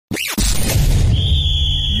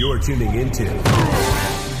You're tuning into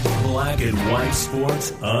Black and White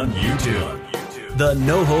Sports on YouTube. The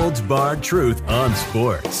no-holds-barred truth on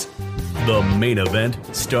sports. The main event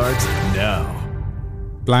starts now.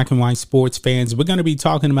 Black and White Sports fans, we're going to be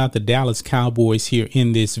talking about the Dallas Cowboys here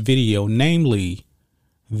in this video, namely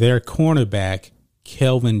their cornerback,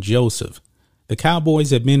 Kelvin Joseph. The Cowboys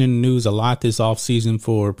have been in the news a lot this offseason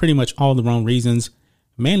for pretty much all the wrong reasons,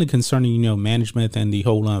 mainly concerning, management and the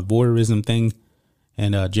whole voyeurism thing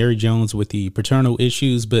and Jerry Jones with the paternal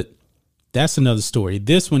issues. But that's another story.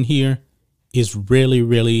 This one here is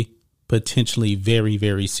really potentially very,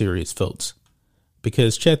 very serious, folks,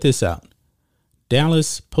 because check this out.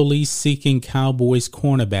 Dallas police seeking Cowboys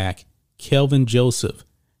cornerback Kelvin Joseph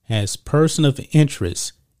as person of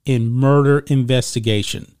interest in murder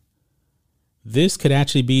investigation. This could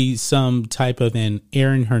actually be some type of an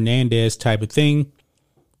Aaron Hernandez type of thing.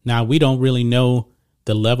 Now, we don't really know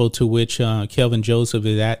the level to which Kelvin Joseph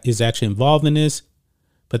is actually involved in this,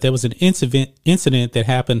 but there was an incident that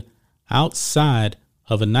happened outside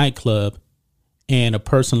of a nightclub and a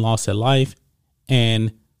person lost their life,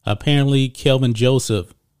 and apparently Kelvin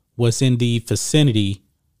Joseph was in the vicinity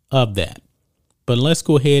of that. But let's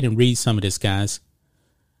go ahead and read some of this, guys.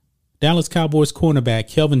 Dallas Cowboys cornerback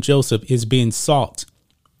Kelvin Joseph is being sought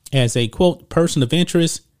as a, quote, person of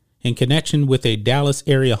interest in connection with a Dallas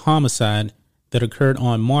area homicide that occurred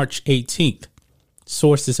on March 18th,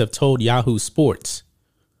 sources have told Yahoo Sports.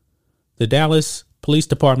 The Dallas Police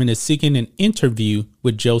Department is seeking an interview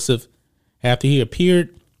with Joseph after he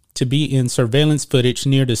appeared to be in surveillance footage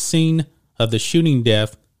near the scene of the shooting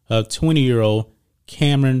death of 20-year-old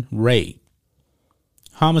Cameron Ray.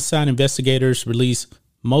 Homicide investigators released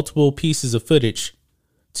multiple pieces of footage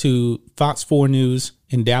to Fox 4 News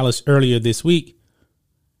in Dallas earlier this week,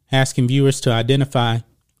 asking viewers to identify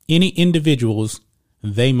any individuals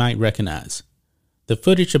they might recognize. The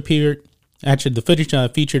footage featured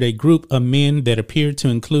a group of men that appeared to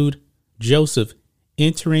include Joseph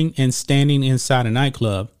entering and standing inside a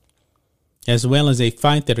nightclub, as well as a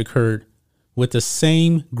fight that occurred with the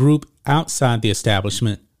same group outside the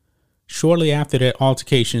establishment. Shortly after that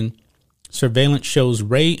altercation, surveillance shows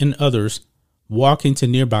Ray and others walking to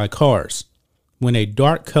nearby cars when a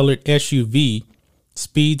dark-colored SUV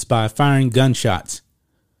speeds by firing gunshots.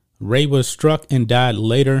 Ray was struck and died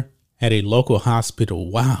later at a local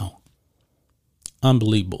hospital. Wow.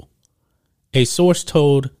 Unbelievable. A source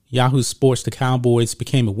told Yahoo Sports the Cowboys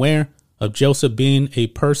became aware of Joseph being a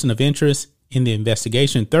person of interest in the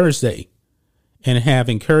investigation Thursday and have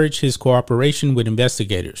encouraged his cooperation with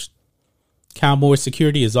investigators. Cowboys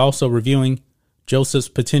security is also reviewing Joseph's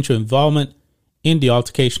potential involvement in the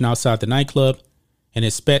altercation outside the nightclub and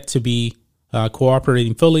expect to be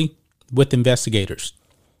cooperating fully with investigators.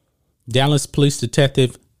 Dallas Police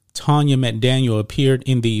Detective Tanya McDaniel appeared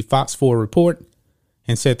in the Fox 4 report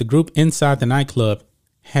and said the group inside the nightclub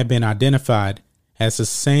had been identified as the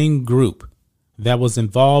same group that was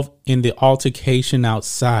involved in the altercation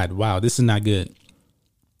outside. Wow, this is not good.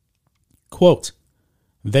 Quote,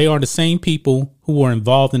 they are the same people who were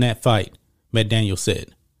involved in that fight, McDaniel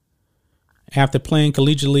said. After playing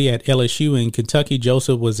collegiately at LSU in Kentucky,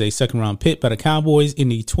 Joseph was a second-round pick by the Cowboys in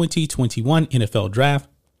the 2021 NFL Draft.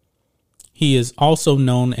 He is also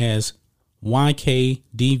known as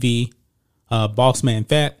YKDV, Bossman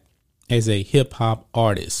Fat, as a hip-hop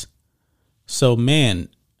artist. So, man,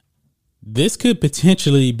 this could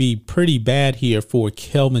potentially be pretty bad here for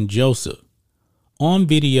Kelvin Joseph. On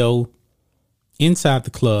video, inside the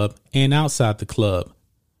club and outside the club,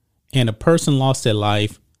 and a person lost their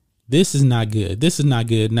life. This is not good. This is not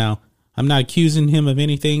good. Now, I'm not accusing him of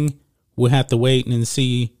anything. We'll have to wait and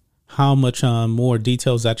see how much more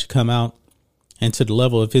details actually come out and to the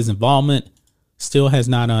level of his involvement. Still has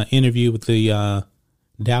not interviewed with the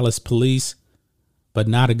Dallas police, but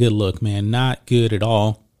not a good look, man. Not good at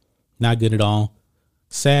all. Not good at all.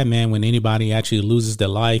 Sad, man, when anybody actually loses their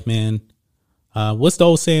life, man. What's the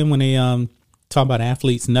old saying when they talk about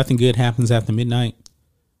athletes? Nothing good happens after midnight.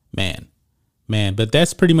 Man. But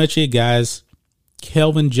that's pretty much it, guys.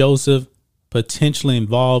 Kelvin Joseph potentially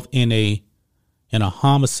involved in a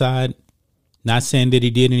homicide. Not saying that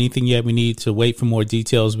he did anything yet. We need to wait for more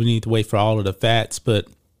details. We need to wait for all of the facts, but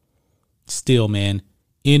still, man,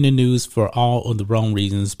 in the news for all of the wrong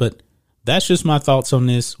reasons. But that's just my thoughts on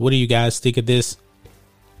this. What do you guys think of this?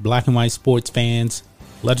 Black and White Sports fans,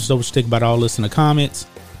 let us know what you think about all this in the comments.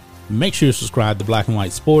 Make sure you subscribe to Black and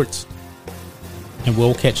White Sports, and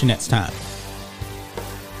we'll catch you next time.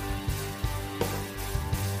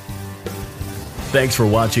 Thanks for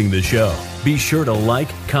watching the show. Be sure to like,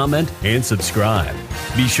 comment, and subscribe.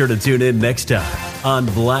 Be sure to tune in next time on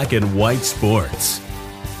Black and White Sports.